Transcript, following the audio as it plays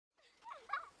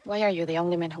Why are you the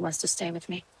only man who wants to stay with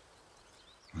me?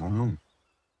 I don't know.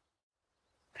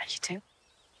 But you do?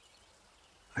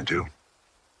 I do.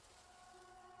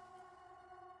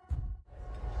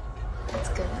 That's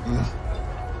good.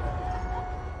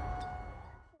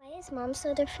 Why is Mom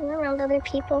so different around other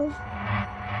people?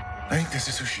 I think this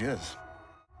is who she is.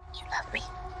 You love me.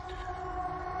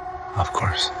 Of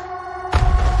course.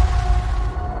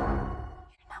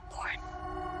 You're not born.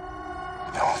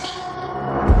 No.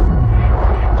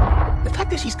 The fact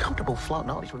that she's comfortable flaunting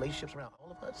all these relationships around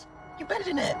all of us, you're better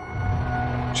than that.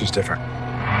 She's different.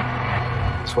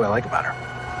 That's what I like about her. I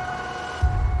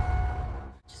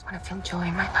just want to feel joy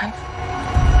in my life.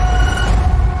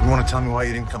 You want to tell me why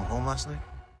you didn't come home last night?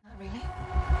 Not really.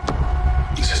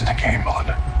 This isn't a game,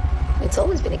 Melinda. It's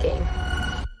always been a game.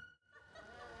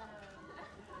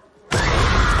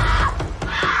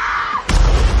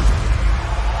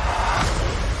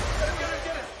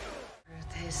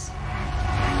 Truth is,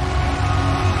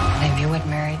 if you were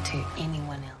married to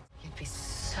anyone else, you'd be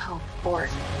so bored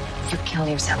you'd kill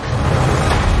yourself.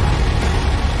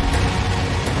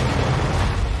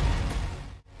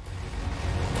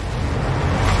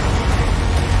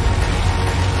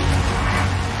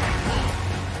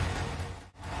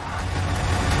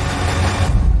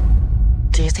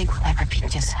 Do you think we'll ever be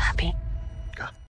just happy?